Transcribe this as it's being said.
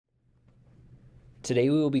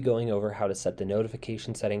Today we will be going over how to set the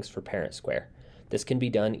notification settings for ParentSquare. This can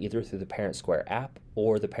be done either through the ParentSquare app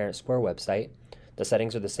or the ParentSquare website. The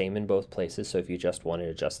settings are the same in both places, so if you just want to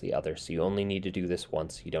adjust the other. So you only need to do this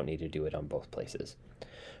once, you don't need to do it on both places.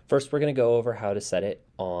 First, we're going to go over how to set it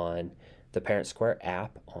on the ParentSquare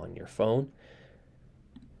app on your phone.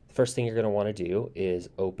 The first thing you're going to want to do is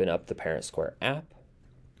open up the ParentSquare app,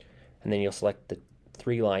 and then you'll select the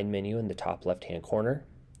three-line menu in the top left-hand corner,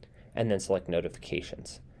 and then select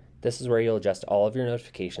notifications. This is where you'll adjust all of your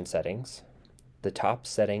notification settings. The top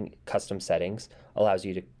setting, custom settings, allows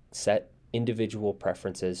you to set individual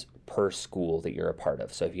preferences per school that you're a part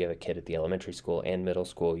of. So if you have a kid at the elementary school and middle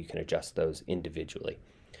school, you can adjust those individually.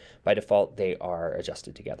 By default, they are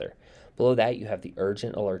adjusted together. Below that, you have the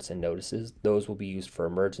urgent alerts and notices. Those will be used for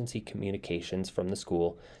emergency communications from the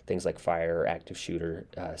school, things like fire or active shooter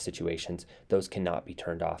situations. Those cannot be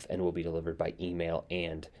turned off and will be delivered by email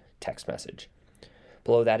and text message.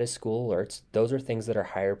 Below that is school alerts. Those are things that are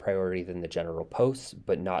higher priority than the general posts,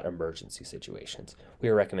 but not emergency situations. We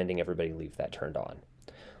are recommending everybody leave that turned on.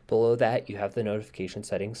 Below that, you have the notification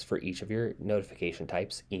settings for each of your notification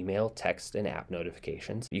types: email, text, and app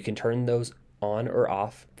notifications. You can turn those on or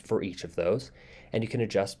off for each of those, and you can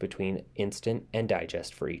adjust between instant and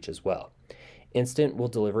digest for each as well. Instant will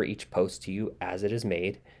deliver each post to you as it is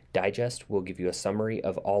made. Digest will give you a summary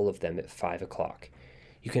of all of them at 5 o'clock.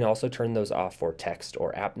 You can also turn those off for text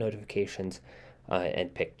or app notifications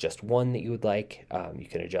and pick just one that you would like. You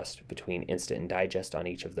can adjust between instant and digest on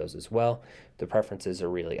each of those as well. The preferences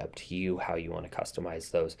are really up to you how you want to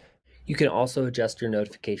customize those. You can also adjust your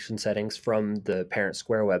notification settings from the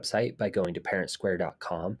ParentSquare website by going to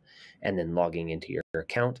ParentSquare.com and then logging into your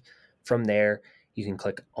account. From there, you can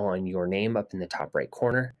click on your name up in the top right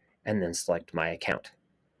corner and then select My Account.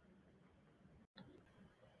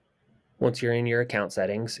 Once you're in your account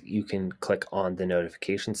settings, you can click on the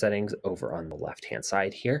notification settings over on the left-hand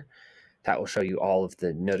side here. That will show you all of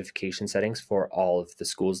the notification settings for all of the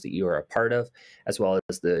schools that you are a part of, as well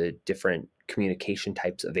as the different communication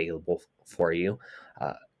types available for you.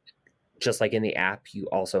 Just like in the app, you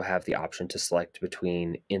also have the option to select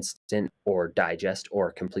between instant or digest,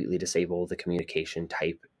 or completely disable the communication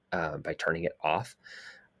type by turning it off.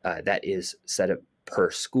 That is set up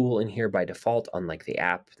per school in here by default, unlike the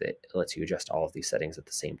app that lets you adjust all of these settings at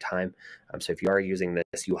the same time. So if you are using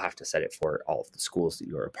this, you'll have to set it for all of the schools that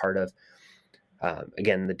you are a part of.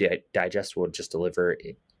 Again, the digest will just deliver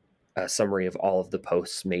a summary of all of the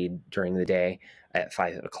posts made during the day at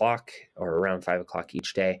 5 o'clock or around 5 o'clock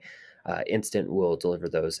each day. Instant will deliver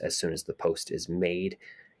those as soon as the post is made.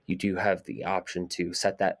 You do have the option to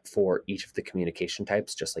set that for each of the communication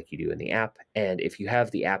types, just like you do in the app. And if you have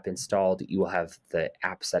the app installed, you will have the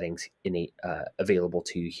app settings available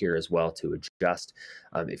to you here as well to adjust.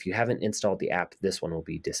 If you haven't installed the app, this one will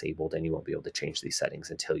be disabled and you won't be able to change these settings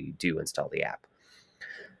until you do install the app.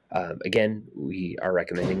 Again, we are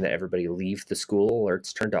recommending that everybody leave the school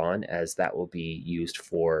alerts turned on, as that will be used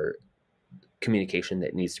for communication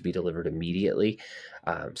that needs to be delivered immediately.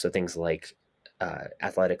 So things like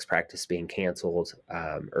athletics practice being canceled,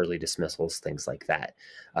 early dismissals, things like that.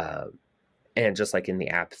 And just like in the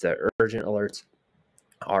app, the urgent alerts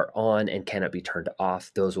are on and cannot be turned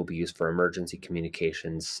off. Those will be used for emergency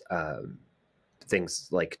communications, things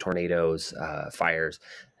like tornadoes, fires,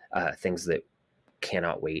 things that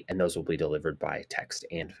cannot wait, and those will be delivered by text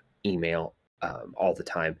and email all the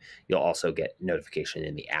time. You'll also get notification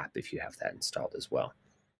in the app if you have that installed as well.